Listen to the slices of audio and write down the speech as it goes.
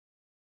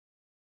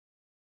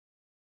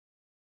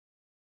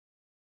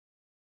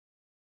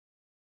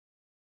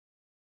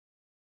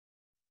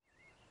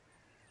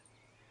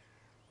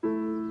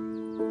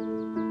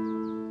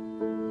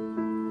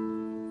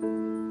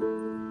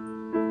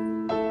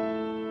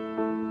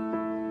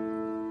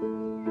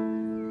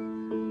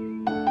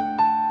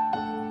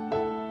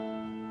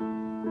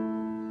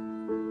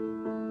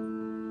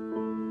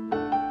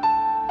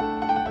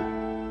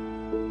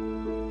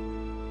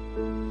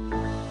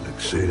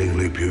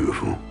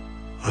beautiful.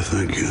 I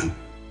thank you.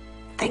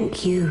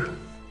 Thank you,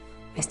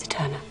 Mr.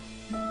 Turner.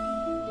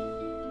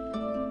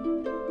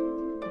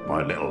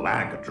 My little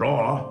lad could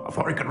draw. I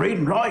thought he could read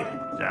and write.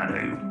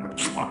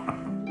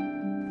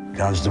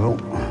 Constable.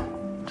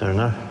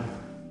 Turner.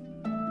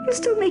 You're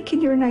still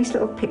making your nice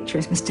little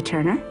pictures, Mr.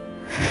 Turner.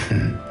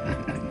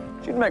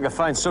 She'd make a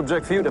fine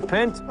subject for you to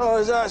paint. Oh,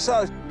 is that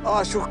so?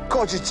 I shall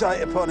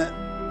cogitate upon it.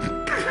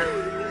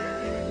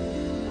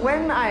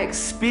 When I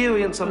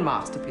experience a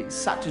masterpiece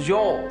such as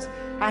yours,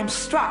 I am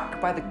struck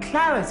by the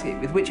clarity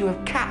with which you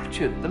have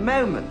captured the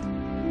moment.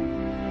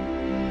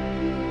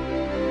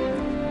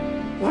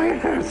 Why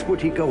on earth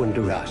would he go and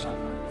do that?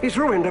 He's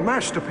ruined a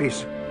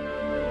masterpiece.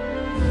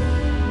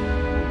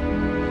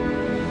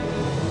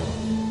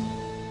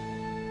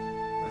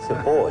 It's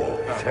a boy.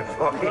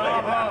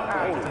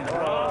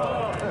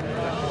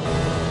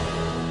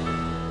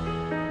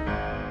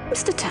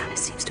 Mr. Turner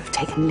seems to have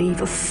taken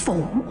leave of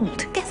form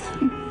altogether.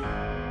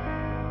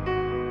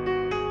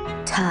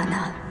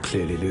 Turner.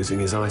 Clearly losing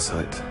his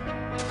eyesight.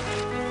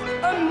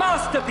 A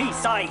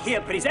masterpiece I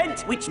here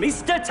present, which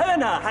Mr.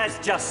 Turner has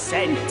just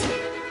sent.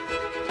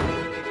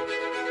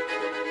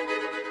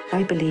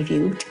 I believe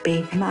you to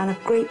be a man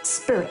of great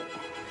spirit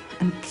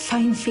and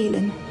fine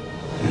feeling.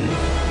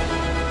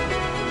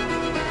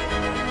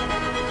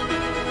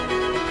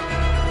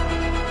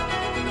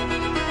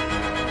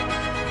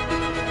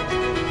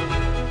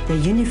 The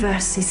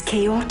universe is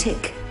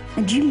chaotic,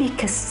 and you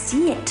make us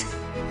see it.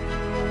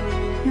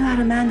 You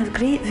are a man of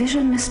great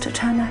vision, Mr.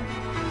 Turner.